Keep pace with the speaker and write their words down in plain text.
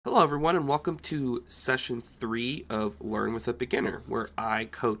Hello, everyone, and welcome to session 3 of Learn with a Beginner, where I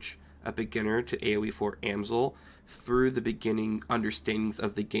coach a beginner to AoE4 Amzil through the beginning understandings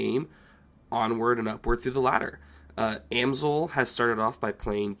of the game, onward and upward through the ladder. Amzil has started off by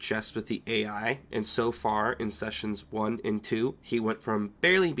playing chess with the AI, and so far in sessions 1 and 2, he went from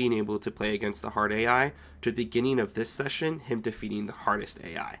barely being able to play against the hard AI to the beginning of this session, him defeating the hardest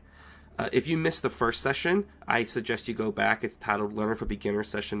AI. If you missed the first session, I suggest you go back. It's titled Learn for Beginner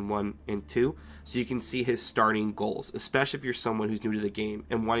Session 1 and 2, so you can see his starting goals, especially if you're someone who's new to the game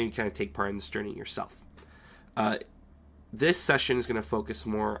and wanting to kind of take part in this journey yourself. This session is going to focus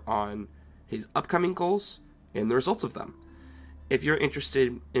more on his upcoming goals and the results of them. If you're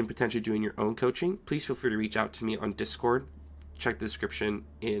interested in potentially doing your own coaching, please feel free to reach out to me on Discord. Check the description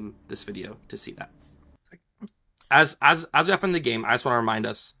in this video to see that. As we up in the game, I just want to remind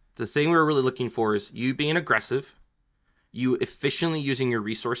us, the thing we're really looking for is you being aggressive, you efficiently using your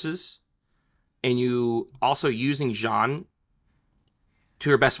resources, and you also using Jeanne to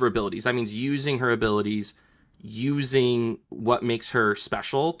her best of her abilities. That means using her abilities, using what makes her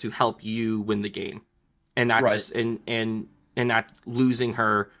special to help you win the game, and not just and not losing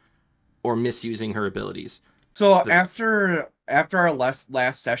her or misusing her abilities. So after our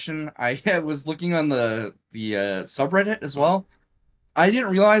last session, I was looking on the subreddit as well. I didn't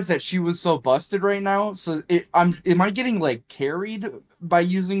realize that she was so busted right now. So am I getting like carried by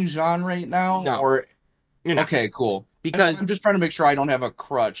using Jeanne right now? No, or you're not. Okay, cool. Because I'm just trying to make sure I don't have a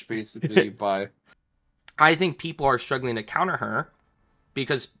crutch, basically. By I think people are struggling to counter her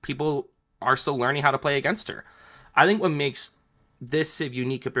because people are still learning how to play against her. I think what makes this Civ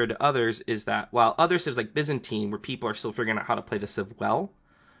unique compared to others is that while other Civs like Byzantine, where people are still figuring out how to play the Civ well,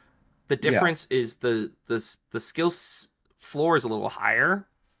 the difference is the skills floor is a little higher,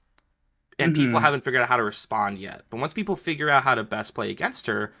 and people haven't figured out how to respond yet. But once people figure out how to best play against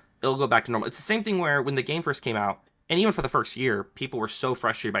her, it'll go back to normal. It's the same thing where when the game first came out, and even for the first year, people were so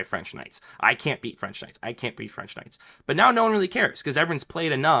frustrated by French Knights. I can't beat French Knights. I can't beat French Knights. But now no one really cares because everyone's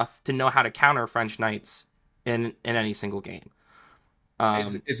played enough to know how to counter French Knights in any single game.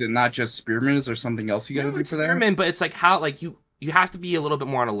 is it not just spearmen? Is there something else you gotta do for that? Spearmen, but it's like how like you have to be a little bit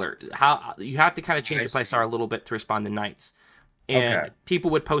more on alert. How you have to kind of change your playstyle a little bit to respond to Knights. And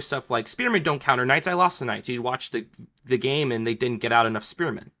people would post stuff like, Spearmen don't counter Knights, I lost the Knights. You'd watch the game and they didn't get out enough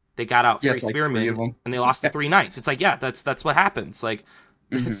Spearmen. They got out 3 Spearmen and they lost the 3 Knights. It's like, yeah, that's what happens. Like,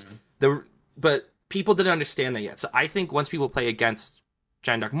 but people didn't understand that yet. So I think once people play against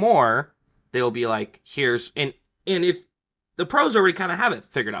Jeanne d'Arc more, they'll be like, and if the pros already kind of have it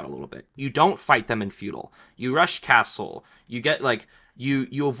figured out a little bit. You don't fight them in feudal. You rush castle. You get like, you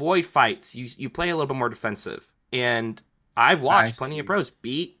avoid fights. You play a little bit more defensive. And I've watched plenty of pros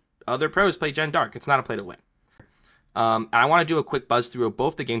beat other pros play Jeanne d'Arc. It's not a play to win. And I want to do a quick buzz through of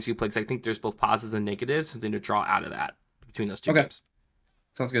both the games you play because I think there's both positives and negatives, something to draw out of that between those two games.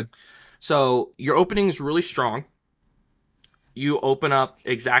 Sounds good. So your opening is really strong. You open up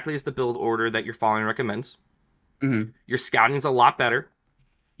exactly as the build order that your following recommends. Your scouting is a lot better.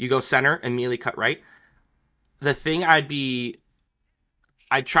 You go center and immediately cut right. The thing I'd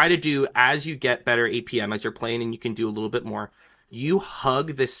try to do as you get better APM, as you're playing and you can do a little bit more, you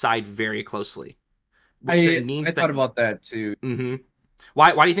hug this side very closely. I thought about that too.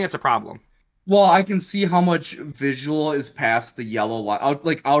 Why do you think that's a problem? Well, I can see how much visual is past the yellow line,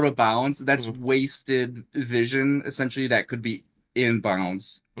 out of bounds. That's wasted vision, essentially, that could be in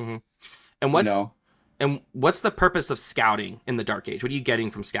bounds. And what's the purpose of scouting in the Dark Age? What are you getting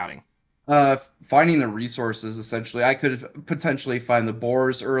from scouting? Finding the resources, essentially. I could potentially find the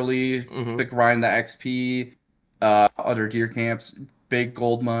boars early, quick grind the XP, other deer camps, big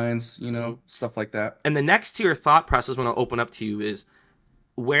gold mines, stuff like that. And the next tier thought process when I open up to you is,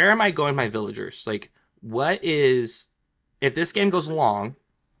 where am I going my villagers? Like, if this game goes long,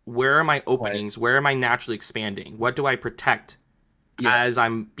 where are my openings? Where am I naturally expanding? What do I protect as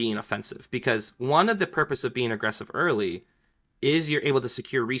I'm being offensive? Because one of the purpose of being aggressive early is you're able to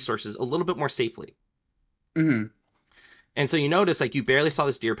secure resources a little bit more safely. And so you notice, like, you barely saw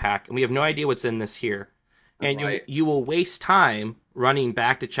this deer pack, and we have no idea what's in this here. And you will waste time running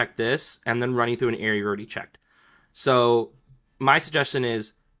back to check this, and then running through an area you already checked. So my suggestion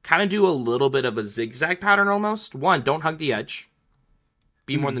is kind of do a little bit of a zigzag pattern almost. One, don't hug the edge.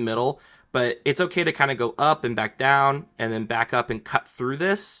 Be more in the middle. But it's okay to kind of go up and back down, and then back up and cut through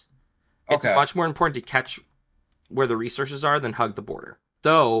this. It's much more important to catch where the resources are than hug the border.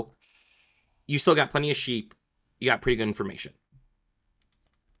 Though, you still got plenty of sheep. You got pretty good information.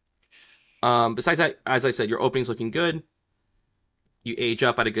 Besides that, as I said, your opening's looking good. You age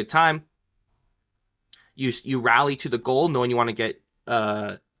up at a good time. You rally to the goal knowing you want to get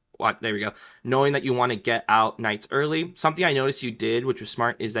there we go. Knowing that you want to get out knights early. Something I noticed you did, which was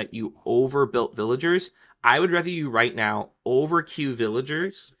smart, is that you overbuilt villagers. I would rather you right now overqueue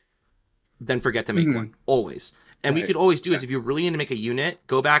villagers than forget to make one. Always. And we could always do is if you really need to make a unit,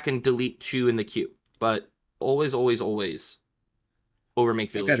 go back and delete 2 in the queue. But always, always, always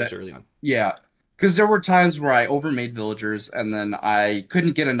overmake villagers early on. Yeah. Because there were times where I overmade villagers and then I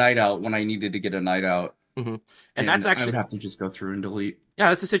couldn't get a knight out when I needed to get a knight out. And that's actually... I would have to just go through and delete. Yeah,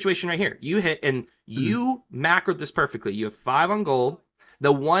 that's the situation right here. You hit, and you macroed this perfectly. You have 5 on gold.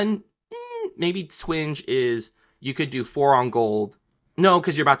 The one, maybe twinge is you could do 4 on gold. No,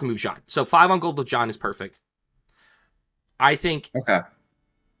 because you're about to move John. So 5 on gold with John is perfect. I think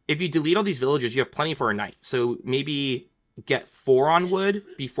if you delete all these villagers, you have plenty for a knight. So maybe get 4 on wood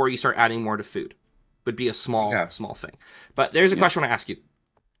before you start adding more to food. Would be a small thing. But there's a question I want to ask you.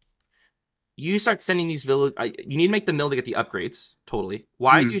 You start sending these village. You need to make the mill to get the upgrades. Totally.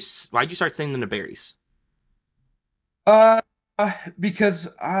 Why'd you start sending them to berries? Because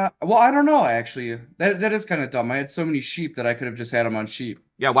well, I don't know actually. That is kind of dumb. I had so many sheep that I could have just had them on sheep.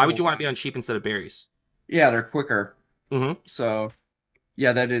 Yeah. Why would you want to be on sheep instead of berries? Yeah, they're quicker. So,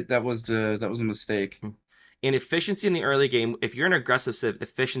 yeah, that was a mistake. In efficiency in the early game, if you're an aggressive civ,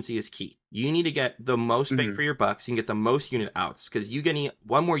 efficiency is key. You need to get the most bang for your bucks. You can get the most unit outs because you getting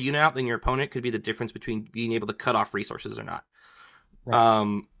one more unit out than your opponent could be the difference between being able to cut off resources or not.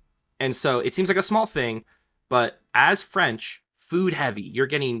 Right. And so it seems like a small thing, but as French, food heavy, you're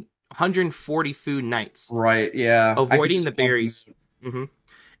getting 140 food knights. Right. Yeah. Avoiding the berries.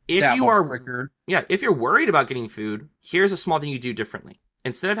 If you are, if you're worried about getting food, here's a small thing you do differently.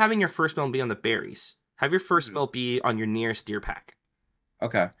 Instead of having your first mill be on the berries, have your first mill be on your nearest deer pack.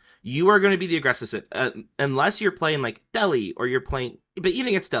 Okay. You are going to be the aggressive civ. Unless you're playing like Delhi or you're playing, but even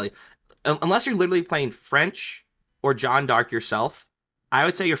against Delhi, unless you're literally playing French or John Dark yourself, I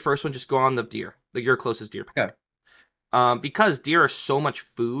would say your first one just go on the deer, like your closest deer pack. Because deer are so much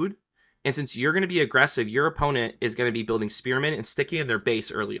food, and since you're going to be aggressive, your opponent is going to be building spearmen and sticking in their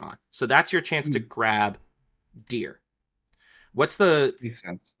base early on. So that's your chance to grab deer. Makes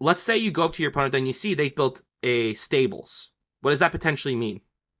sense. Let's say you go up to your opponent, then you see they've built a stables. What does that potentially mean?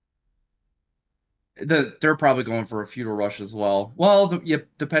 They're probably going for a feudal rush as well. Well,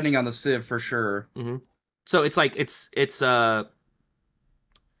 depending on the civ for sure. So it's like it's a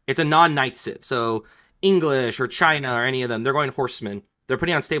non-knight civ. So English or China or any of them, they're going horsemen. They're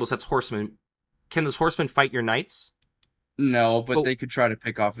putting on stables. That's horsemen. Can those horsemen fight your knights? No, but they could try to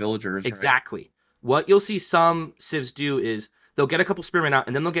pick off villagers. Exactly. Right? What you'll see some civs do is they'll get a couple spearmen out,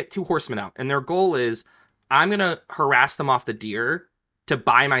 and then they'll get 2 horsemen out. And their goal is, I'm going to harass them off the deer to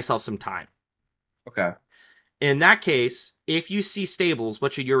buy myself some time. Okay. In that case, if you see stables,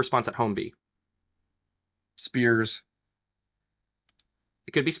 what should your response at home be? Spears.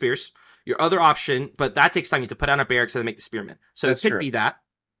 It could be spears. Your other option, but that takes time. You have to put on a barracks and make the spearmen. So it could be that.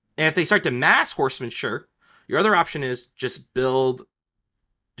 And if they start to mass horsemen, sure. Your other option is just drop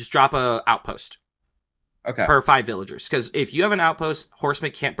a outpost. Okay. Per 5 villagers. Because if you have an outpost,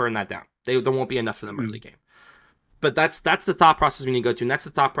 horsemen can't burn that down. There won't be enough for them early game. But that's the thought process we need to go to, and that's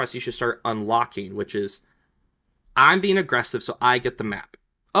the thought process you should start unlocking, which is, I'm being aggressive, so I get the map.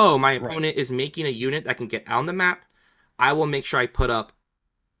 Oh, my opponent is making a unit that can get on the map. I will make sure I put up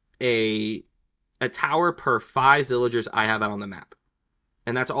a tower per 5 villagers I have out on the map.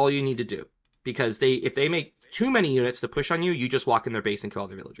 And that's all you need to do. Because if they make too many units to push on you, you just walk in their base and kill all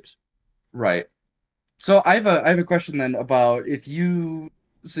their villagers. Right. So I have a question then about if you...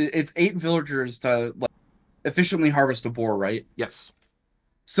 So it's 8 villagers to efficiently harvest a boar, right? Yes.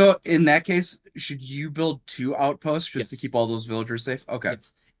 So in that case, should you build 2 outposts just to keep all those villagers safe? Okay.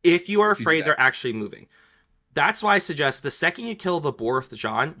 Yes. If you are afraid they're actually moving. That's why I suggest the second you kill the boar with the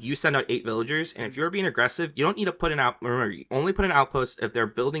John, you send out 8 villagers, and if you're being aggressive, you don't need to put remember, you only put an outpost if they're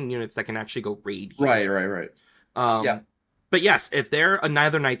building units that can actually go raid you. Right. Yeah. But yes, if they're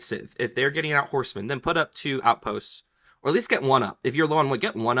another knight civ, if they're getting out horsemen, then put up 2 outposts, or at least get 1 up. If you're low on wood,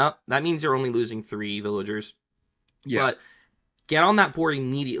 get 1 up. That means you're only losing 3 villagers. Yeah. But get on that board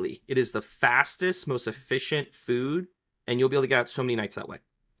immediately. It is the fastest, most efficient food, and you'll be able to get out so many knights that way.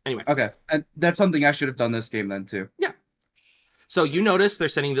 Anyway. Okay. And that's something I should have done this game then, too. Yeah. So you notice they're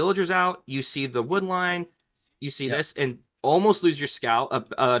sending villagers out. You see the wood line. You see this, and almost lose your scout.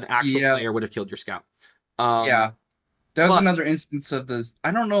 An actual player would have killed your scout. That was another instance of this.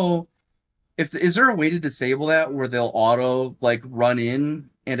 I don't know is there a way to disable that where they'll auto run in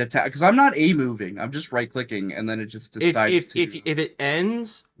and attack? Because I'm not A moving. I'm just right clicking, and then it just decides if it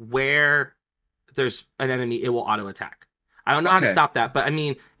ends where there's an enemy, it will auto attack. I don't know how to stop that, but I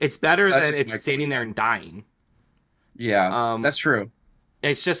mean, it's better than it's standing there and dying. Yeah, that's true.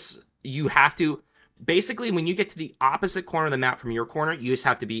 It's just you have to basically when you get to the opposite corner of the map from your corner, you just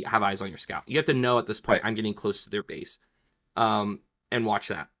have to have eyes on your scout. You have to know at this point Right. I'm getting close to their base, and watch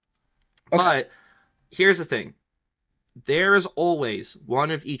that. Okay. But here's the thing: there's always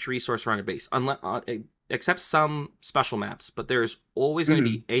one of each resource around a base, unless except some special maps. But there's always going to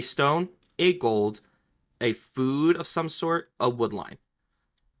be a stone, a gold, a food of some sort, a wood line.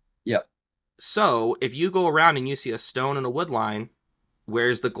 Yep. So if you go around and you see a stone and a wood line,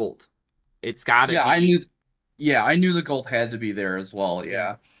 where's the gold? It's got to Yeah, be. I knew. Yeah, I knew the gold had to be there as well.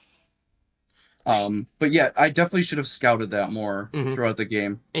 Yeah. But yeah, I definitely should have scouted that more Mhm. throughout the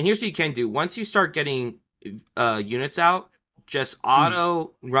game. And here's what you can do: once you start getting units out, just Mhm.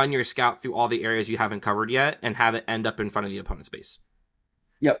 auto run your scout through all the areas you haven't covered yet, and have it end up in front of the opponent's base.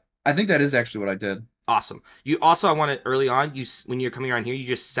 Yep, I think that is actually what I did. Awesome. You also, I wanted early on, when you're coming around here, you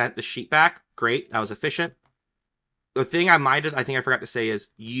just sent the sheep back. Great, that was efficient. The thing I think I forgot to say is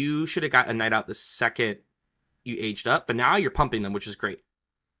you should have got a knight out the second you aged up, but now you're pumping them, which is great.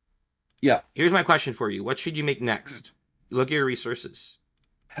 Yeah. Here's my question for you: what should you make next? Look at your resources.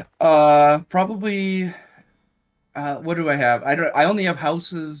 Probably. What do I have? I only have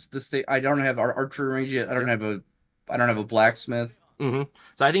houses. The state. I don't have our archery range yet. I don't have a. I don't have a blacksmith. Mm-hmm.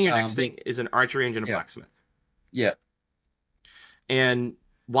 So I think your next But thing is an archery range and a yeah, blacksmith. yeah. And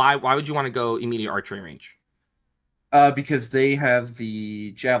why would you want to go immediate archery range? Because they have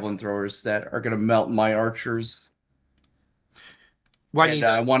the javelin throwers that are gonna melt my archers, Why and need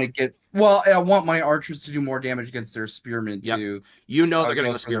I want to get. Well, I want my archers to do more damage against their spearmen Yep. too. You know they're I'll gonna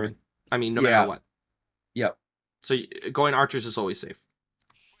go go for the- spearman. I mean, no Yeah. matter what. Yep. So going archers is always safe.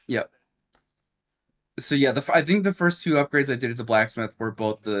 Yep. So yeah, I think the first two upgrades I did at the blacksmith were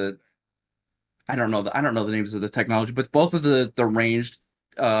both the. I don't know the names of the technology, but both of the ranged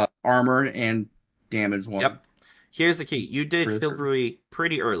armor and damage one. Yep. Here's the key: you did For- chivalry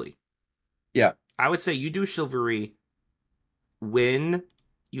pretty early. Yeah. I would say you do chivalry when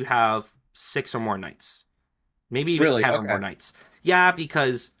you have 6 or more knights, maybe even Really? 10 or Okay. more knights. Yeah,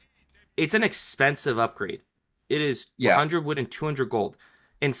 because it's an expensive upgrade. It is Yeah. 100 wood and 200 gold.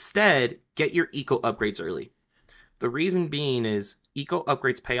 Instead, get your eco upgrades early. The reason being is eco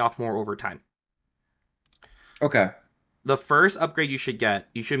upgrades pay off more over time. Okay. The first upgrade you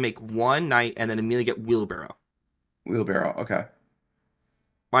should make 1 knight and then immediately get wheelbarrow. Wheelbarrow. Okay.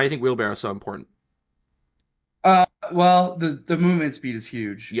 Why do you think wheelbarrow is so important? Well, the movement speed is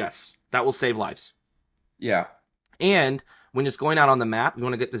huge. Yes, that will save lives. Yeah. And when it's going out on the map, you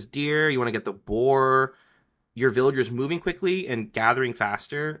want to get this deer, you want to get the boar, your villagers moving quickly and gathering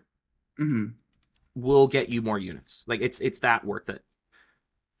faster Hmm. will get you more units. Like it's that worth it.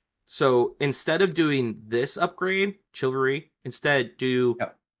 So instead of doing this upgrade, chivalry, instead do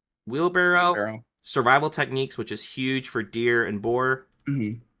Yep. wheelbarrow, Wheelbarrow. survival techniques, which is huge for deer and boar,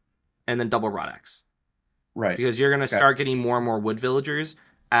 Hmm. and then double rod axe. Right. Because you're gonna Okay. start getting more and more wood villagers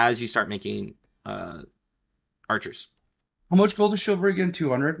as you start making archers. How much gold is chivalry again?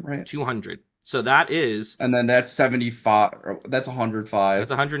 200, right? 200. So that is And then that's 75. Or that's 105.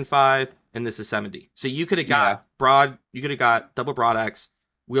 that's 105, and this is 70. So you could have got you could have got double broad axe,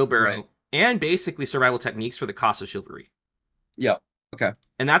 wheelbarrow, Right. and basically survival techniques for the cost of chivalry. Yep. Okay.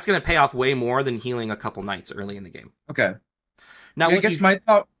 And that's going to pay off way more than healing a couple knights early in the game. Okay. Now, Yeah, I what guess you- my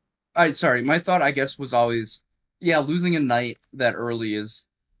thought. My thought, I guess, was always, yeah, losing a knight that early is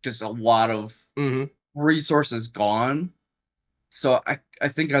just a lot of Mhm. resources gone. So I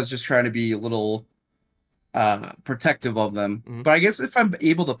think I was just trying to be a little protective of them. Mhm. But I guess if I'm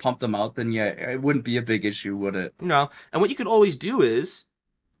able to pump them out, then yeah, it wouldn't be a big issue, would it? No. And what you could always do is,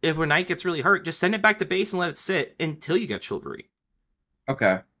 if a knight gets really hurt, just send it back to base and let it sit until you get chivalry.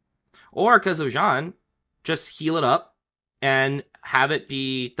 Okay. Or, because of Jean, just heal it up and have it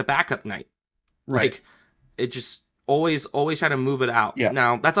be the backup knight. Right. Like, it just always try to move it out. Yeah.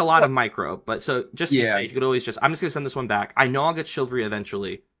 Now, that's a lot of micro, but so just to be Yeah. safe, you could always I'm just going to send this one back. I know I'll get chivalry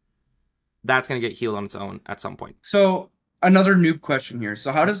eventually. That's going to get healed on its own at some point. So another noob question here.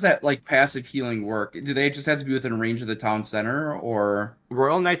 So how does that like passive healing work? Do they just have to be within range of the town center, or?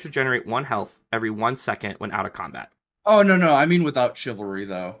 Royal Knights regenerate 1 health every 1 second when out of combat. Oh no, I mean without chivalry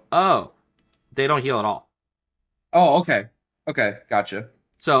though. Oh, they don't heal at all. Oh, okay. Okay, gotcha.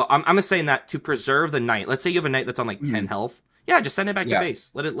 So I'm just saying that to preserve the knight. Let's say you have a knight that's on like 10 health. Yeah, just send it back to Yeah.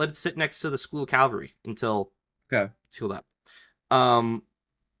 base. Let it sit next to the school of cavalry until Okay. it's healed up.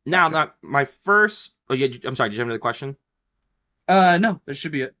 Now that my first. Oh yeah, I'm sorry. Did you have another question? No, that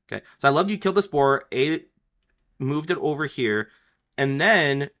should be it. Okay, so I loved you killed this boar, moved it over here, and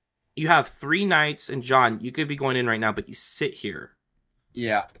then you have 3 knights and John. You could be going in right now, but you sit here.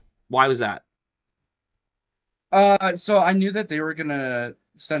 Yeah. Why was that? So I knew that they were gonna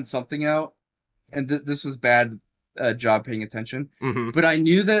send something out, and this was bad job paying attention. Mm-hmm. But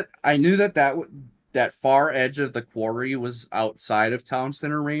that far edge of the quarry was outside of town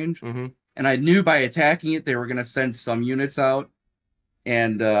center range, Mm-hmm. and I knew by attacking it they were gonna send some units out,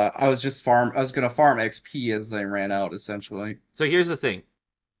 and I was gonna farm XP as they ran out essentially. So here's the thing.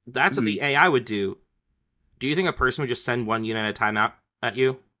 That's what Mhm. the AI would do. Do you think a person would just send one unit at a time out at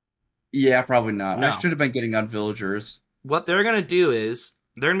you? Yeah, probably not. I No. should have been getting on villagers. What they're gonna do is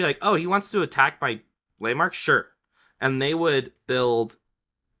they're gonna be like, oh, he wants to attack my landmark? Sure. And they would build,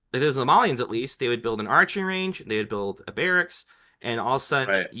 if it was the Malians at least, they would build an arching range, they would build a barracks, and all of a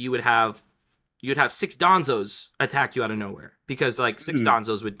sudden Right. you'd have six Donzos attack you out of nowhere. Because like six Mhm.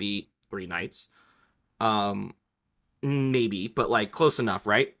 Donzos would be 3 knights. Um maybe, but like close enough,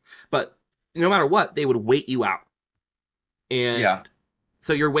 right? But no matter what, they would wait you out. And Yeah.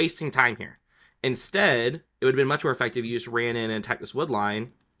 so you're wasting time here. Instead, it would have been much more effective if you just ran in and attacked this wood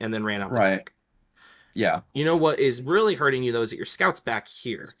line and then ran out the Right. back. Yeah. You know what is really hurting you though is that your scout's back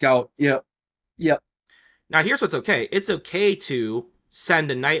here. Scout. Yep. Yep. Now here's what's okay. It's okay to send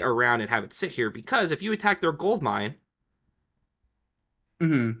a knight around and have it sit here because if you attack their gold mine,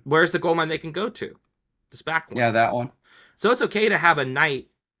 Hmm. where's the gold mine they can go to? This back one. Yeah, that one. So it's okay to have a knight,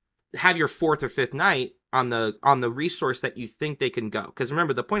 have your fourth or fifth knight on the resource that you think they can go. Because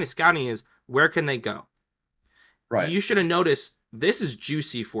remember, the point of scouting is where can they go? Right. You should have noticed this is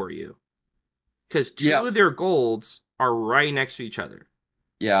juicy for you. Because two Yep. of their golds are right next to each other,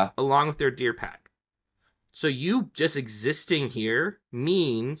 Yeah. along with their deer pack. So you just existing here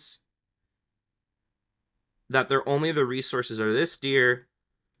means that their only the resources are this deer,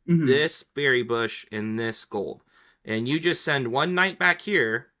 Mhm. this berry bush, and this gold. And you just send one knight back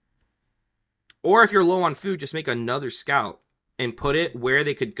here, or if you're low on food, just make another scout and put it where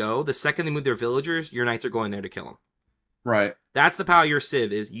they could go. The second they move their villagers, your knights are going there to kill them. Right. That's the power of your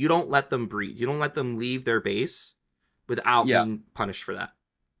civ is you don't let them breathe. You don't let them leave their base without Yeah. being punished for that.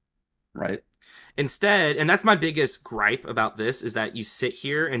 Right. Instead, and that's my biggest gripe about this is that you sit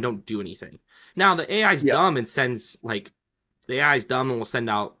here and don't do anything. Now the AI's Yeah. dumb and sends like the AI's dumb and will send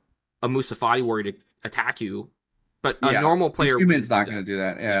out a Musafati warrior to attack you, but a Yeah. normal player Human's wouldn't not do going that. to do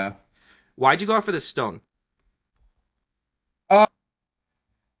that. Yeah. Why'd you go out for this stone? Uh,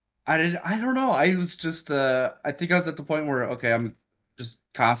 I don't know. I was just I think I was at the point where okay, I'm just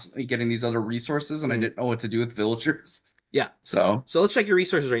constantly getting these other resources and I Mhm. didn't know what to do with villagers. Yeah. So, So let's check your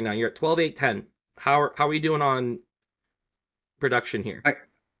resources right now. You're at 12, 8, 10. How are you doing on production here?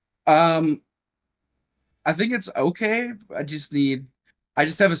 um I think it's okay. I just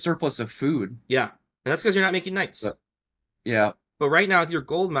have a surplus of food. Yeah. And that's because you're not making knights. But- Yeah. But right now with your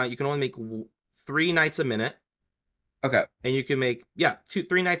gold mount, you can only make 3 knights a minute. Okay. And you can make, yeah,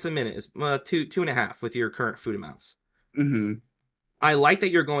 3 knights a minute is 2.5 with your current food amounts. Hmm. I like that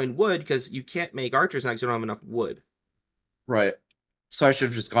you're going wood because you can't make archers now because you don't have enough wood. Right. So I should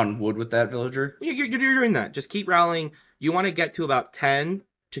have just gone wood with that villager. You're doing that. Just keep rallying. You want to get to about 10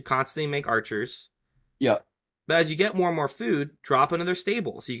 to constantly make archers. Yeah. But as you get more and more food, drop another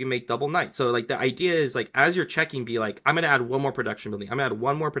stable so you can make double knights. So like the idea is like as you're checking, be like, I'm gonna add one more production building. I'm gonna add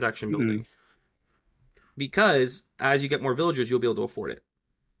one more production building. Because as you get more villagers, you'll be able to afford it.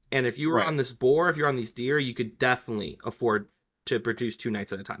 And if you were Right. on this boar, if you're on these deer, you could definitely afford to produce 2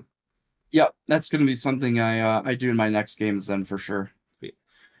 knights at a time. Yep, that's gonna be something I do in my next games then for sure. Sweet.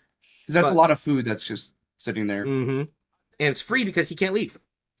 Because that's But- a lot of food that's just sitting there. Mm-hmm. And it's free because he can't leave.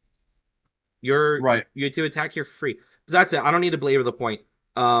 You Right. get to attack here for free. So that's it. I don't need to belabor the point.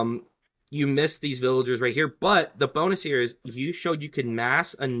 You missed these villagers right here, but the bonus here is you showed you could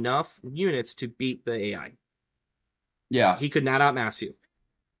mass enough units to beat the AI. Yeah. He could not outmass you.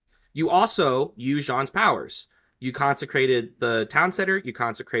 You also used Jean's powers. You consecrated the town center. You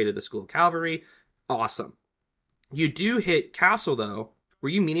consecrated the school of cavalry. Awesome. You do hit castle though. Were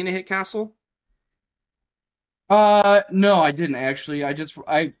you meaning to hit castle? No, I didn't actually.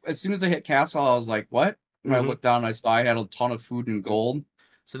 I as soon as I hit castle, I was like, what? And I Mhm. looked down and I saw I had a ton of food and gold.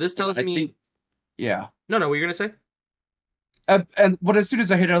 So this tells I me. think- Yeah. No, what were you gonna say? But as soon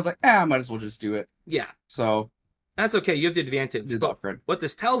as I hit it, I was like, I might as well just do it. Yeah, So that's okay. You have the advantage. did the But upgrade. what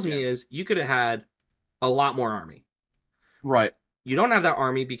this tells me is you could have had a lot more army. Right. You don't have that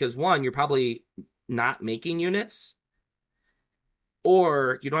army because one, you're probably not making units,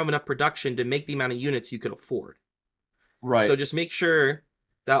 or you don't have enough production to make the amount of units you could afford. Right. So just make sure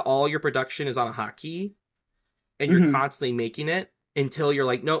that all your production is on a hotkey and you're Mhm. constantly making it until you're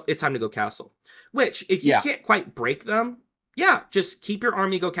like, nope, it's time to go castle. Which, if you Yeah. can't quite break them, yeah, just keep your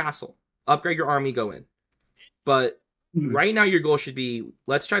army, go castle. Upgrade your army, go in. But Mhm. right now, your goal should be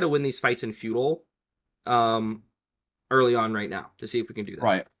let's try to win these fights in feudal early on right now to see if we can do that.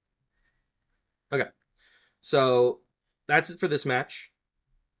 Right. Okay. So that's it for this match.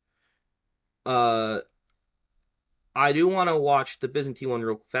 I do want to watch the Byzantine one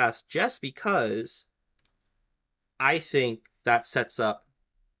real fast just because I think that sets up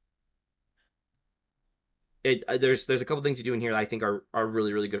it. There's a couple things you do in here that I think are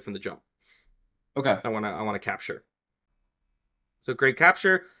really, really good from the jump. Okay. I want to capture. So great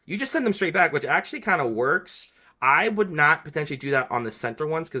capture. You just send them straight back, which actually kind of works. I would not potentially do that on the center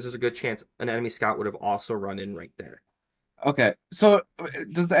ones because there's a good chance an enemy scout would have also run in right there. Okay. So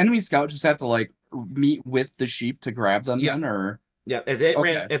does the enemy scout just have to like meet with the sheep to grab them Yeah. then, or? Yeah, if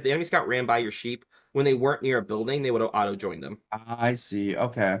the enemy scout ran by your sheep when they weren't near a building, they would have auto joined them. I see.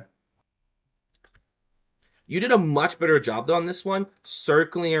 Okay. You did a much better job though on this one,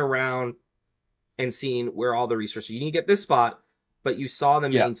 circling around and seeing where all the resources. You need to get this spot, but you saw the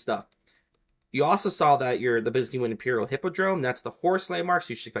main stuff. You also saw that the Byzantine Imperial Hippodrome. That's the horse landmarks.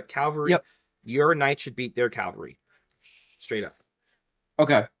 You should expect cavalry. Yep. Your knight should beat their cavalry. Straight up.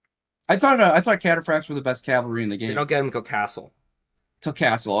 Okay. I thought cataphracts were the best cavalry in the game. They don't get them to go castle. To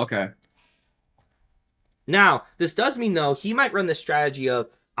castle. Okay. Now, this does mean though he might run the strategy of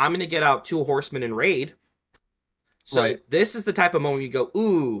I'm going to get out 2 horsemen and raid. So Right. This is the type of moment you go,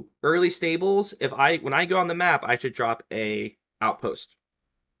 ooh, early stables. When I go on the map, I should drop a outpost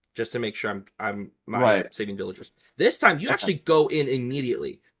just to make sure I'm saving villagers. This time you actually go in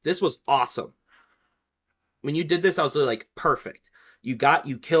immediately. This was awesome. When you did this, I was really like, perfect. You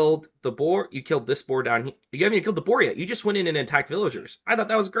killed the boar. You killed this boar down here. You haven't even killed the boar yet. You just went in and attacked villagers. I thought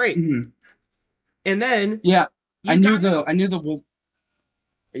that was great. Mm-hmm. And then I knew the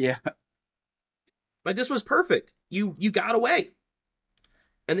yeah. Like this was perfect. You got away.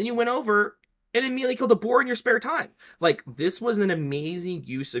 And then you went over and immediately killed a boar in your spare time. Like this was an amazing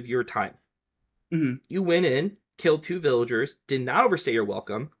use of your time. Mm-hmm. You went in, killed 2 villagers, did not overstay your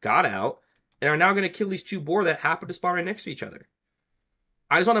welcome, got out, and are now going to kill these 2 boar that happen to spawn right next to each other.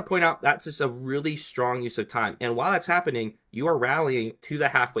 I just want to point out that's just a really strong use of time. And while that's happening, you are rallying to the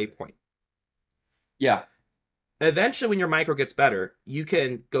halfway point. Yeah. Eventually, when your micro gets better, you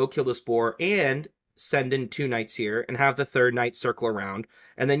can go kill this boar and send in 2 knights here and have the 3rd knight circle around.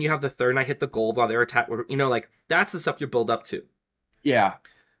 And then you have the 3rd knight hit the gold while they're attacked. Like that's the stuff you build up to. Yeah.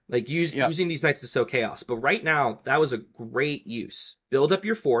 Like using these knights to sow chaos. But right now, that was a great use. Build up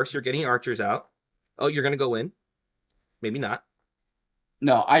your force. You're getting archers out. Oh, you're going to go in? Maybe not.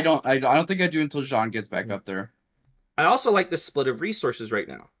 No, I don't think I do until Jean gets back up there. I also like the split of resources right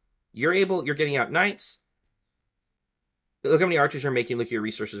now. You're getting out knights. Look how many archers you're making. Look at your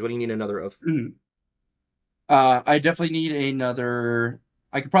resources. What do you need another of? Mm-hmm. I definitely need another.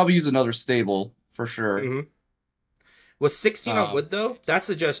 I could probably use another stable for sure. Mm-hmm. Was 16 on wood though? That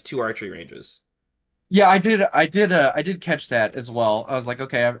suggests 2 archery ranges. Yeah, I did catch that as well. I was like,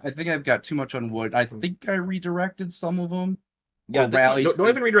 okay, I think I've got too much on wood. I think I redirected some of them. Yeah, don't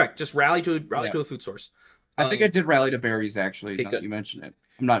even redirect. Just rally to a food source. I think I did rally to berries actually. Okay, now that you mention it,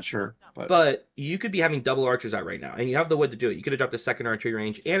 I'm not sure, but you could be having double archers out right now, and you have the wood to do it. You could have dropped a 2nd archery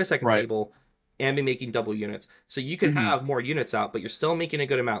range and a 2nd table, and be making double units. So you could have more units out, but you're still making a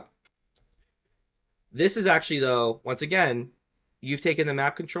good amount. This is actually though, once again, you've taken the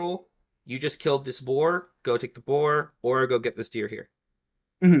map control. You just killed this boar. Go take the boar, or go get this deer here.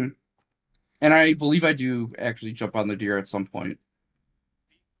 Mm-hmm. And I believe I do actually jump on the deer at some point.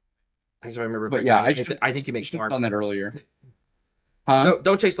 I just remember. But yeah, I think you make smart on that earlier. Huh? No,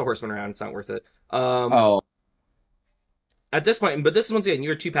 don't chase the horseman around. It's not worth it. At this point, but this is once again,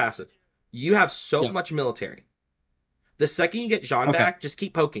 you're too passive. You have so much military. The second you get Jean back, just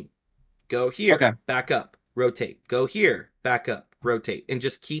keep poking. Go here, back up, rotate. Go here, back up, rotate, and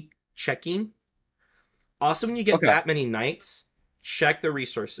just keep checking. Also, when you get that many knights, check the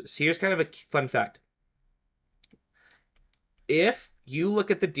resources. Here's kind of a fun fact. If you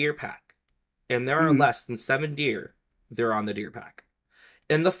look at the deer pack, and there are less than 7 deer, they're on the deer pack.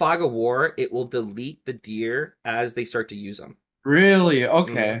 In the Fog of War, it will delete the deer as they start to use them. Really?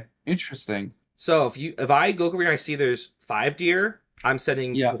 Okay. Interesting. So if I go over here and I see there's 5 deer, I'm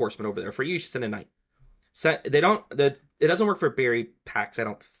sending a horseman over there. For you should send a knight. It doesn't work for berry packs, I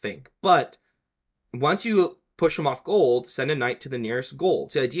don't think. But once you push them off gold, send a knight to the nearest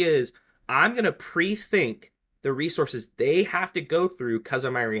gold. So the idea is I'm going to pre-think the resources they have to go through because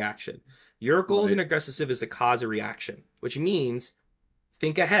of my reaction. Your goals and aggressive is a cause of reaction, which means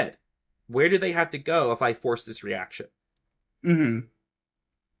think ahead. Where do they have to go if I force this reaction? Mm-hmm.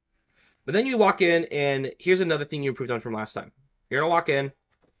 But then you walk in, and here's another thing you improved on from last time. You're going to walk in,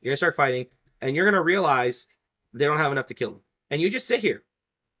 you're going to start fighting, and you're going to realize they don't have enough to kill them. And you just sit here.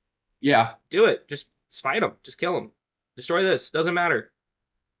 Yeah. Do it. Just Just fight them. Just kill them. Destroy this. Doesn't matter.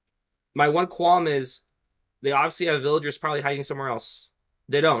 My one qualm is they obviously have villagers probably hiding somewhere else.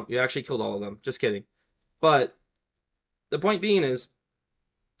 They don't. You actually killed all of them. Just kidding. But the point being is,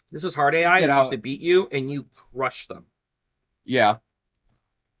 this was hard AI. It's supposed to beat you, and you crushed them. Yeah.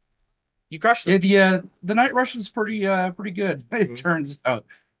 You crushed them. Yeah, the Night Rush is pretty good, it turns out.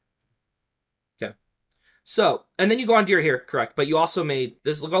 Okay. So, and then you go on Deer here, correct. But you also made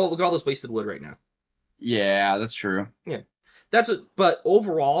this, look at all this wasted wood right now. Yeah, that's true. Yeah. But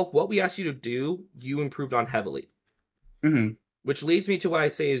overall, what we asked you to do, you improved on heavily. Mm-hmm. Which leads me to what I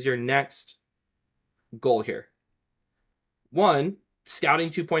say is your next goal here. 1, Scouting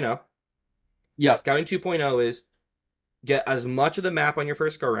 2.0. Yeah. Scouting 2.0 is get as much of the map on your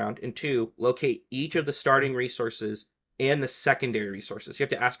first go round, and 2, locate each of the starting resources and the secondary resources. You have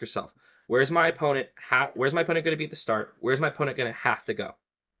to ask yourself, where's my opponent going to be at the start? Where's my opponent going to have to go?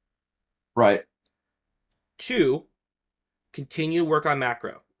 Right. 2, continue work on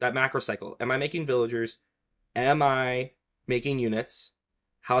macro. That macro cycle. Am I making villagers? Am I making units?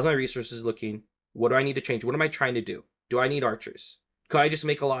 How's my resources looking? What do I need to change? What am I trying to do? Do I need archers? Could I just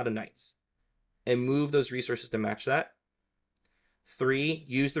make a lot of knights? And move those resources to match that. 3,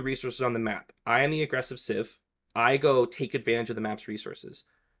 use the resources on the map. I am the aggressive civ. I go take advantage of the map's resources.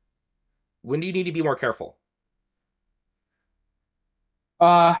 When do you need to be more careful?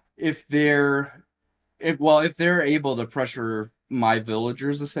 If they're able to pressure my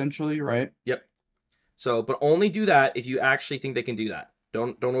villagers, essentially, right? Yep. So, but only do that if you actually think they can do that.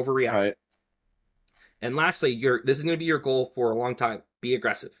 Don't overreact. Right. And lastly, this is going to be your goal for a long time. Be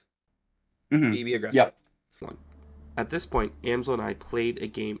aggressive. Mm-hmm. Be aggressive. Yep. At this point, Amsel and I played a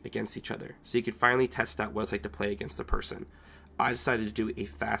game against each other, so you could finally test out what it's like to play against a person. I decided to do a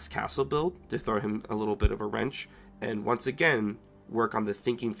fast castle build to throw him a little bit of a wrench, and once again, work on the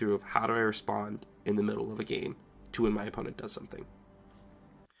thinking through of how do I respond in the middle of a game to when my opponent does something.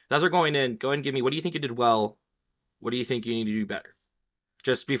 As we're going in, go ahead and give me, what do you think you did well? What do you think you need to do better?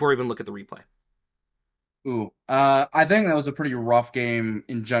 Just before we even look at the replay. Ooh, I think that was a pretty rough game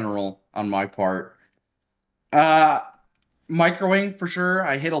in general on my part. Microwing for sure.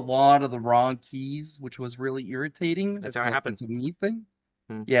 I hit a lot of the wrong keys, which was really irritating. That's how it happens. It's a me thing.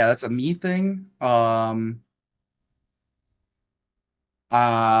 Hmm. Yeah, that's a me thing.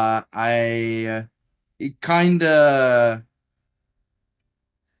 It kind of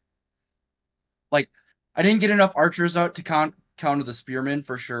like I didn't get enough archers out to counter the spearmen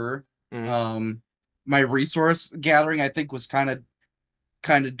for sure. Mm-hmm. My resource gathering I think was kind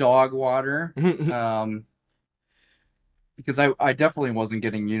of dog water. Because I definitely wasn't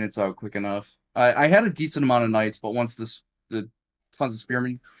getting units out quick enough. I had a decent amount of knights, but once the tons of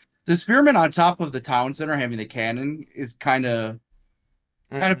spearmen, the spearmen on top of the town center having the cannon is kind of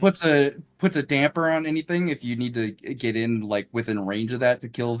puts a damper on anything if you need to get in like within range of that to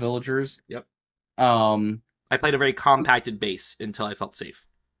kill villagers. Yep. I played a very compacted base until I felt safe.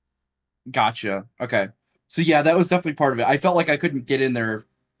 Gotcha. Okay. So yeah, that was definitely part of it. I felt like I couldn't get in there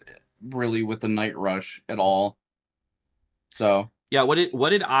really with the night rush at all. So yeah, what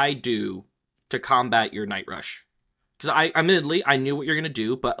did I do to combat your night rush? Because admittedly I knew what you're gonna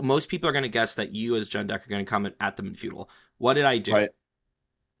do, but most people are gonna guess that you as Jendek are gonna come at them in feudal. What did I do? Right.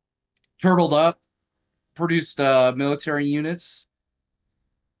 Turtled up, produced military units,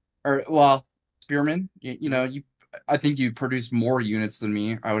 or well, spearmen. You know, I think you produced more units than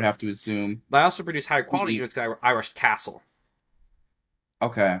me. I would have to assume. But I also produced higher quality units. I rushed castle.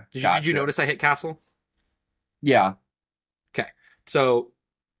 Okay. Did you notice I hit castle? Yeah. Okay. So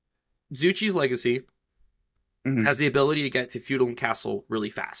Zuchi's Legacy has the ability to get to feudal and castle really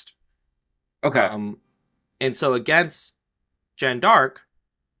fast. Okay. And so against Jan'dark,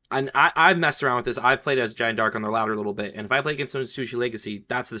 and I've messed around with this. I've played as Jan'dark on their ladder a little bit, and if I play against Zuchi Legacy,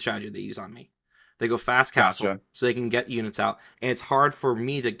 that's the strategy they use on me. They go fast castle so they can get units out, and it's hard for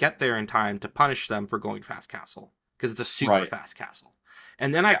me to get there in time to punish them for going fast castle because it's a super fast castle.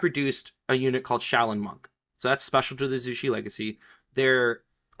 And then I produced a unit called Shaolin Monk. So that's special to the Zuchi Legacy. They're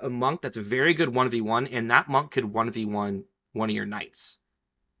a monk that's a very good 1v1, and that monk could 1v1 one of your knights.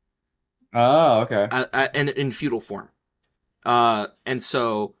 Oh, okay. And in feudal form. And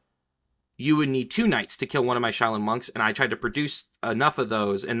so you would need 2 knights to kill one of my Shaolin monks, and I tried to produce enough of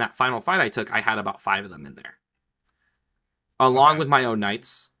those. In that final fight I took, I had about 5 of them in there. Along with my own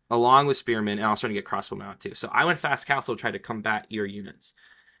knights, along with spearmen, and I was trying to get crossbowmen out too. So I went fast castle to try to combat your units.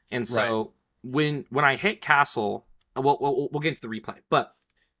 And so when I hit castle, we'll get into the replay. But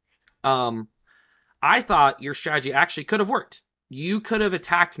I thought your strategy actually could have worked. You could have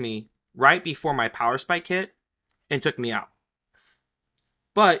attacked me right before my power spike hit and took me out.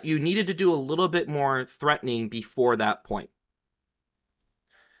 But you needed to do a little bit more threatening before that point.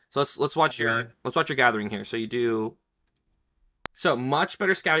 So let's watch your gathering here. So you do much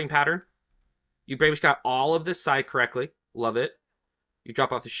better scouting pattern. You pretty much got all of this side correctly. Love it. You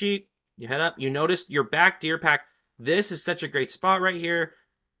drop off the sheet. You head up. You notice your back deer pack. This is such a great spot right here.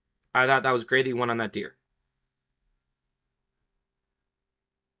 I thought that was great that you went on that deer.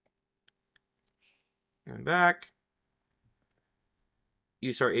 And back.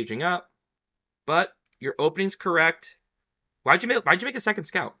 You start aging up. But your opening's correct. Why'd you make a second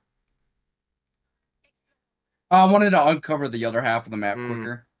scout? I wanted to uncover the other half of the map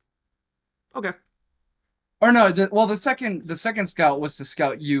quicker. Okay. Or no, the second scout was to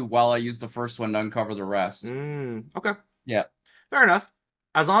scout you while I used the first one to uncover the rest. Okay. Yeah. Fair enough.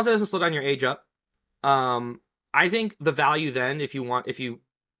 As long as it doesn't slow down your age up. I think the value then,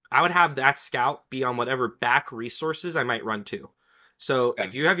 I would have that scout be on whatever back resources I might run to. So Okay.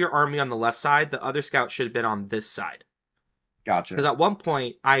 if you have your army on the left side, the other scout should have been on this side. Gotcha. Because at one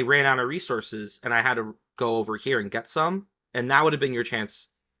point, I ran out of resources and I had to go over here and get some. And that would have been your chance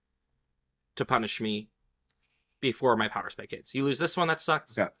to punish me before my power spike hits. You lose this one, that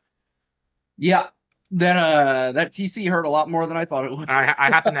sucks. Okay. Yeah. That TC hurt a lot more than I thought it would. I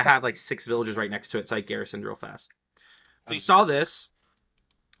happen to have like 6 villagers right next to it, so I garrisoned real fast. So you saw this.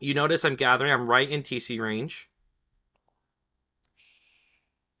 You notice I'm gathering. I'm right in TC range.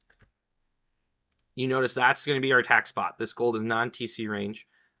 You notice that's going to be our attack spot. This gold is non-TC range.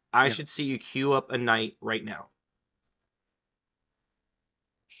 I should see you queue up a knight right now.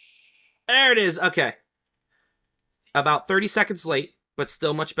 There it is. Okay. About 30 seconds late, but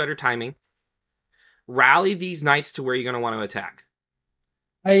still much better timing. Rally these knights to where you're going to want to attack.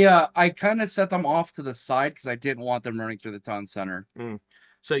 I kind of set them off to the side because I didn't want them running through the town center.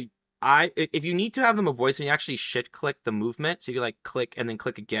 So if you need to have them avoid, so you actually shift click the movement, so you like click and then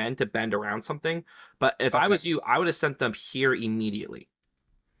click again to bend around something. But if I was you, I would have sent them here immediately.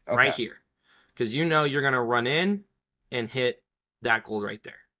 Okay. Right here. Because you know you're going to run in and hit that gold right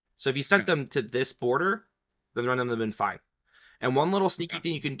there. So if you sent them to this border, then run them would have been fine. And one little sneaky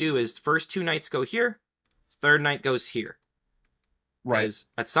thing you can do is first 2 knights go here, third knight goes here. Right. Because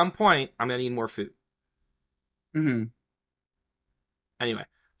at some point, I'm going to need more food. Anyway,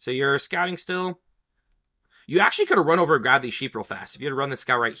 so you're scouting still. You actually could have run over and grabbed these sheep real fast. If you had run the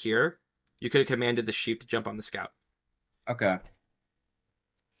scout right here, you could have commanded the sheep to jump on the scout. Okay.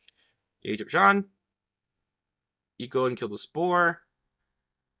 Age of Jean. You go and kill the Spore.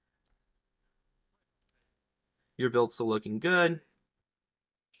 Your build's still looking good.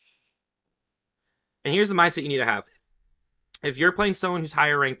 And here's the mindset you need to have. If you're playing someone who's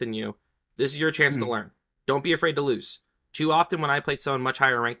higher ranked than you, this is your chance to learn. Don't be afraid to lose. Too often when I played someone much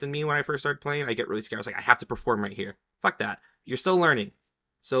higher ranked than me when I first started playing, I get really scared. I was like, I have to perform right here. Fuck that. You're still learning.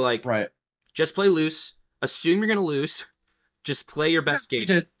 So like, just play loose. Assume you're going to lose. Just play your best game. You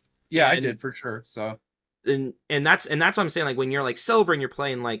did. Yeah, I did for sure. So and that's what I'm saying. Like when you're like silver and you're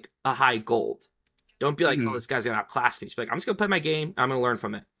playing like a high gold, don't be like, oh, this guy's gonna outclass me. Just be like, I'm just gonna play my game. I'm gonna learn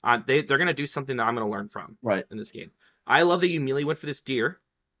from it. They're gonna do something that I'm gonna learn from. In this game. I love that you melee went for this deer.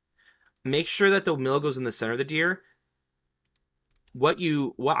 Make sure that the mill goes in the center of the deer. What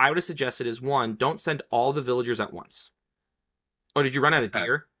I would have suggested is, 1, don't send all the villagers at once. Oh, did you run out of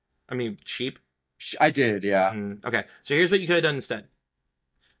deer? I mean, sheep? I did, yeah. Okay, so here's what you could have done instead.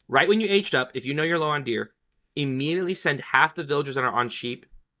 Right when you aged up, if you know you're low on deer, immediately send half the villagers that are on sheep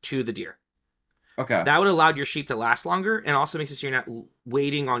to the deer. Okay. That would allow your sheep to last longer and also makes it so you're not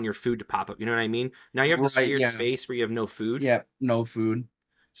waiting on your food to pop up. You know what I mean? Now you have this weird space where you have no food. Yeah, no food.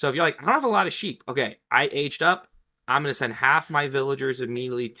 So if you're like, I don't have a lot of sheep. Okay, I aged up. I'm going to send half my villagers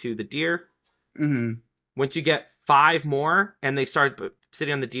immediately to the deer. Once you get 5 more and they start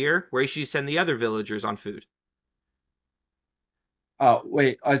sitting on the deer, where should you send the other villagers on food? Oh,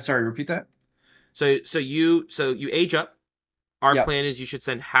 wait. Sorry, repeat that? So you age up. Our plan is you should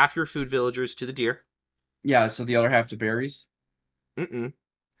send half your food villagers to the deer. Yeah, so the other half to berries?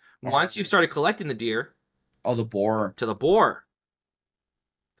 Once you've started collecting the deer... Oh, the boar. To the boar.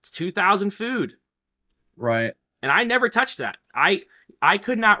 It's 2,000 food. Right. And I never touched that. I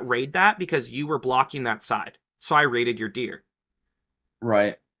could not raid that because you were blocking that side. So I raided your deer.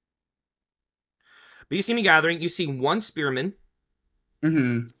 Right. But you see me gathering. You see 1 spearman.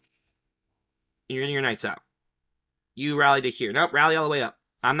 You're getting your knights out. You rally to here. Nope, rally all the way up.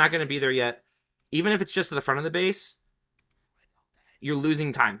 I'm not going to be there yet. Even if it's just to the front of the base, you're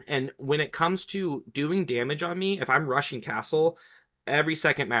losing time. And when it comes to doing damage on me, if I'm rushing castle, every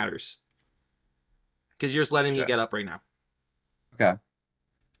second matters. Because you're just letting me get up right now. Okay.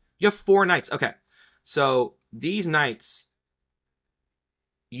 You have 4 knights. Okay. So these knights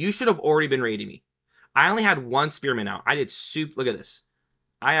You should have already been raiding me. I only had one spearman out. I did soup. Look at this.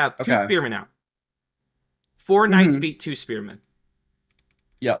 I have two Okay. spearmen out. 4 knights Mhm. beat 2 spearmen.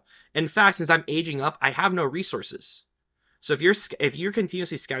 Yep. In fact, since I'm aging up, I have no resources. So if you're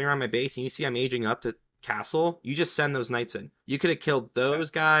continuously scouting around my base and you see I'm aging up to castle, you just send those knights in. You could have killed those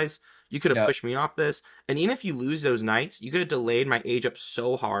guys. You could have Yep. pushed me off this. And even if you lose those knights, you could have delayed my age up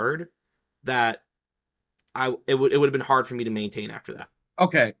so hard that it would have been hard for me to maintain after that.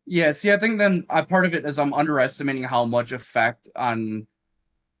 Okay. Yeah. See, I think then part of it is I'm underestimating how much effect on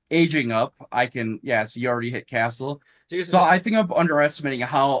aging up I can. Yeah. So you already hit castle. So I think I'm underestimating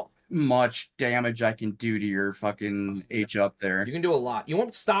how much damage I can do to your fucking age up there. You can do a lot. You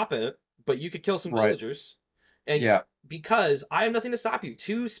won't stop it, but you could kill some Right. villagers. And Yeah. because I have nothing to stop you.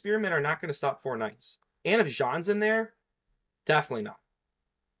 2 spearmen are not going to stop 4 knights. And if Jean's in there, definitely not.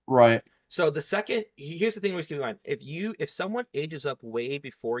 Right. So the second, here's the thing we keep in mind. If someone ages up way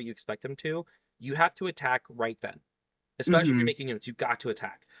before you expect them to, you have to attack right then. Especially if you're making units, you've got to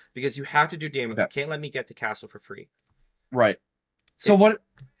attack. Because you have to do damage. Okay. You can't let me get to castle for free. Right. So what?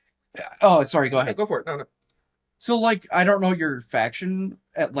 Oh, sorry. Go ahead. Go for it. No. So like, I don't know your faction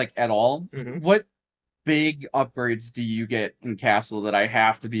at all. Mhm. What big upgrades do you get in castle that I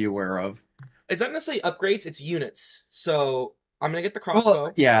have to be aware of? It's not necessarily upgrades, it's units. So I'm gonna get the crossbow.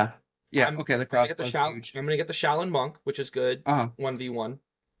 Well, yeah. I'm Okay, the gonna crossbow. I'm gonna get the Shaolin monk, which is good. 1v1.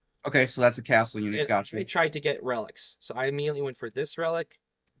 Okay, so that's a castle unit. Gotcha. I tried to get relics, so I immediately went for this relic,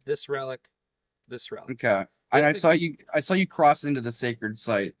 this relic, this relic. Okay, and I saw you cross into the sacred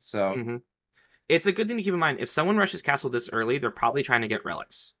site. So it's a good thing to keep in mind. If someone rushes castle this early, they're probably trying to get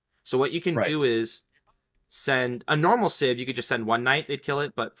relics. So what you can do is send a normal civ. You could just send 1 knight; they'd kill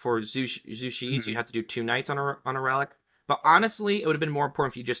it. But for Zushi, you have to do 2 knights on a relic. But honestly, it would have been more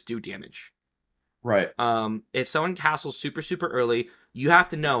important if you just do damage. Right. If someone castles super early, you have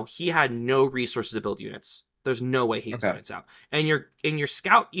to know he had no resources to build units. There's no way he has units out. And your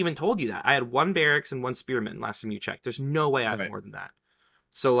scout even told you that. I had 1 barracks and 1 spearman last time you checked. There's no way I have more than that.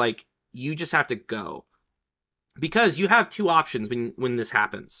 So like you just have to go. Because you have 2 options when this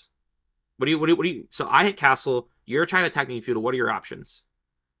happens. What do you so I hit castle, you're trying to attack me in feudal. What are your options?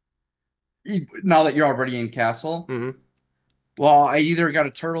 Now that you're already in castle? Mm-hmm. Well, I either got to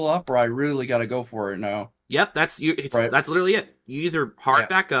turtle up or I really got to go for it now. Yep, that's literally it. You either hard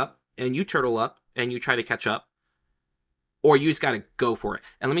back up and you turtle up and you try to catch up, or you just got to go for it.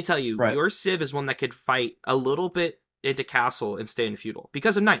 And let me tell you, your civ is one that could fight a little bit into castle and stay in feudal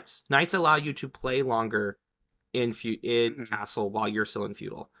because of knights. Knights allow you to play longer in castle while you're still in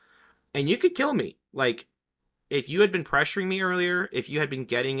feudal, and you could kill me. Like if you had been pressuring me earlier, if you had been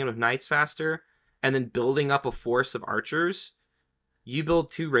getting in with knights faster, and then building up a force of archers. You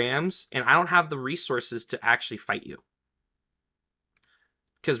build 2 rams, and I don't have the resources to actually fight you.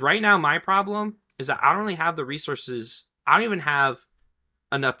 Because right now, my problem is that I don't really have the resources. I don't even have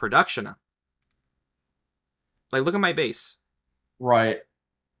enough production up. Like, look at my base. Right.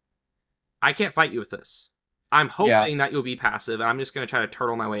 I can't fight you with this. I'm hoping that you'll be passive, and I'm just going to try to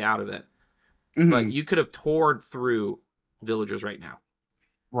turtle my way out of it. But you could have tored through villagers right now.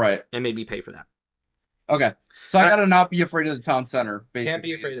 Right. And made me pay for that. Okay, so I gotta not be afraid of the town center. Basically, can't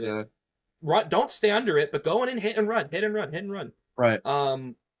be afraid of it. Run, don't stay under it, but go in and hit and run. Right.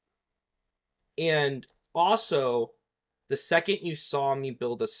 And also, the second you saw me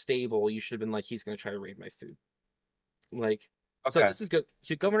build a stable, you should have been like, he's gonna try to raid my food. Like, so this is good.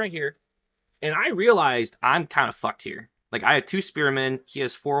 So you come in right here, and I realized I'm kind of fucked here. Like, I had 2 spearmen, he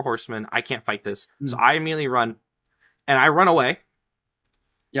has 4 horsemen. I can't fight this, so I immediately run, and I run away.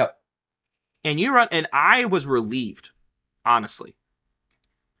 Yep. And you run, and I was relieved, honestly.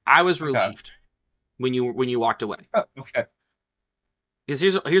 I was relieved when you walked away. Okay. Because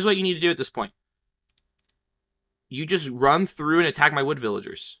here's what you need to do at this point. You just run through and attack my wood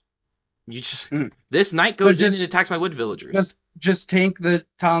villagers. You just this knight goes in and attacks my wood villagers. Just tank the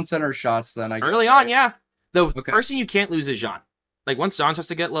town center shots then. I guess. Early on, yeah. The person you can't lose is Jean. Like once Jean starts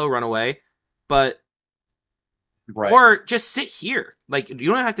to get low, run away. But or just sit here. Like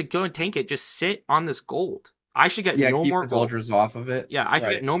you don't have to go and tank it. Just sit on this gold. I should get no more villagers off of it. Yeah, I should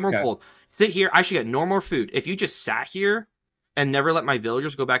get no more gold. Sit here. I should get no more food. If you just sat here and never let my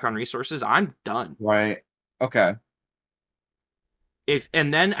villagers go back on resources, I'm done. Right. Okay.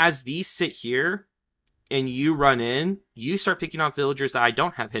 And then as these sit here and you run in, you start picking off villagers that I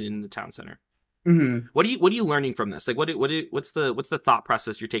don't have hidden in the town center. Mm-hmm. What are you learning from this? Like what's the thought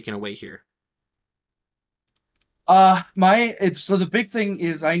process you're taking away here? So the big thing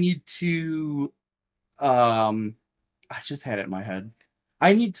is I need to I just had it in my head.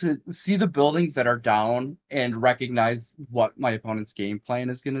 I need to see the buildings that are down and recognize what my opponent's game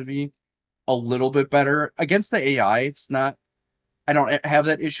plan is going to be a little bit better. Against the AI, it's not, I don't have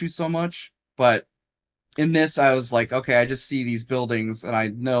that issue so much, but in this, I was like, okay, I just see these buildings and I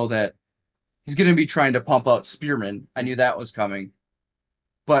know that he's going to be trying to pump out spearmen. I knew that was coming.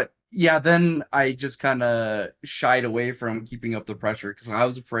 But yeah, then I just kind of shied away from keeping up the pressure because I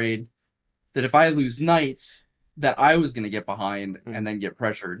was afraid that if I lose knights, that I was going to get behind and then get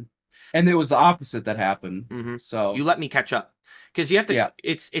pressured. And it was the opposite that happened. Mm-hmm. So you let me catch up because you have to. Yeah.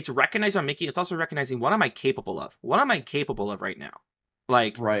 It's recognizing I'm making. It's also recognizing what am I capable of. What am I capable of right now?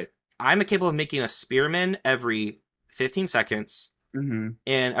 Like right. I'm capable of making a spearman every 15 seconds and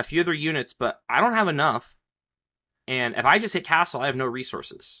a few other units, but I don't have enough. And if I just hit castle, I have no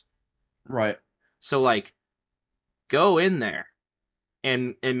resources. Right. So like, go in there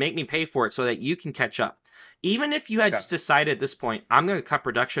and make me pay for it so that you can catch up. Even if you had just decided at this point, I'm going to cut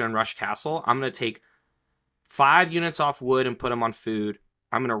production and rush castle. I'm going to take 5 units off wood and put them on food.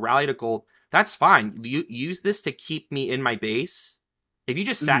 I'm going to rally to gold. That's fine. You use this to keep me in my base. If you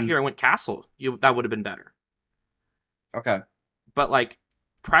just sat here and went castle, that would have been better. Okay. But like,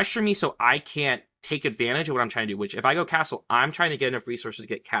 pressure me so I can't take advantage of what I'm trying to do. Which if I go castle, I'm trying to get enough resources to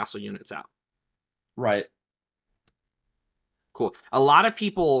get castle units out. Right. Cool. A lot of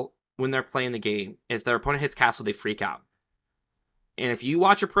people, when they're playing the game, if their opponent hits castle, they freak out. And if you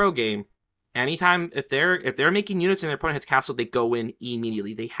watch a pro game, anytime if they're making units and their opponent hits castle, they go in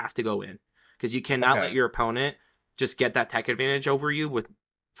immediately. They have to go in because you cannot let your opponent just get that tech advantage over you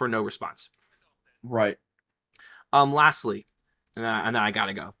for no response. Right. Lastly, and then I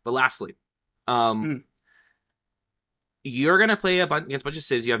gotta go. But lastly, you're gonna play against a bunch of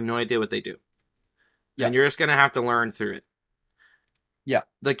civs. You have no idea what they do, and you're just gonna have to learn through it. Yeah.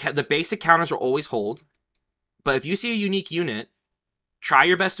 The basic counters will always hold, but if you see a unique unit, try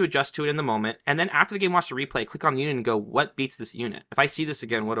your best to adjust to it in the moment, and then after the game, watch the replay, click on the unit and go, what beats this unit? If I see this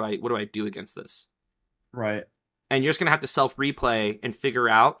again, what do I do against this? Right. And you're just gonna have to self-replay and figure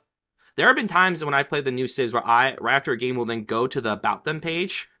out. There have been times when I've played the new civs where right after a game will then go to the About Them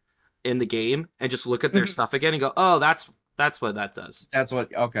page in the game and just look at their stuff again and go, oh, that's what that does. That's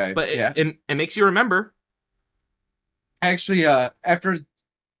what, okay. But it makes you remember. Actually, after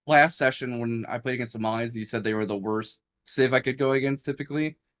last session when I played against the Mollies, you said they were the worst civ I could go against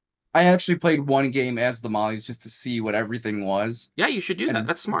typically. I actually played one game as the Mollies just to see what everything was. Yeah, you should do that.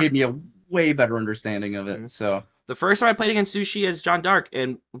 That's smart. Gave me a way better understanding of it. So the first time I played against Sushi as John Dark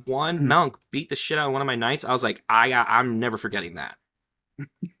and one monk beat the shit out of one of my knights, I was like, I'm never forgetting that.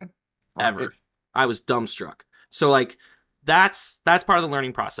 Ever. I was dumbstruck. So like that's part of the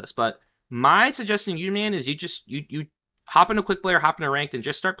learning process. But my suggestion to you, man, is you hop into Quick Play or hop into Ranked and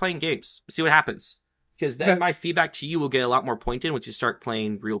just start playing games. See what happens. Because then my feedback to you will get a lot more pointed once you start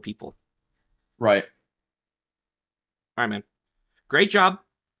playing real people. Right. All right, man. Great job.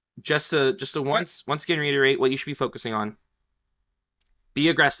 Just to once again reiterate what you should be focusing on. Be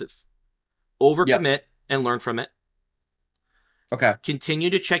aggressive. Overcommit and learn from it. Okay.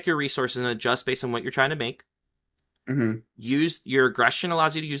 Continue to check your resources and adjust based on what you're trying to make. Use your aggression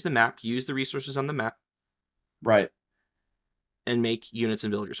allows you to use the map. Use the resources on the map. Right. And make units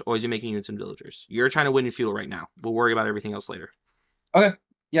and villagers. Always be making units and villagers. You're trying to win in feudal right now. We'll worry about everything else later. Okay.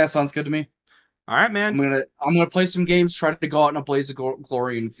 Yeah, sounds good to me. All right, man. I'm gonna play some games, try to go out in a blaze of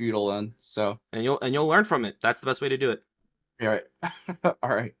glory in feudal then. So and you'll learn from it. That's the best way to do it. All right. All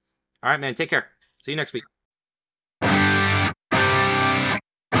right. All right, man. Take care. See you next week.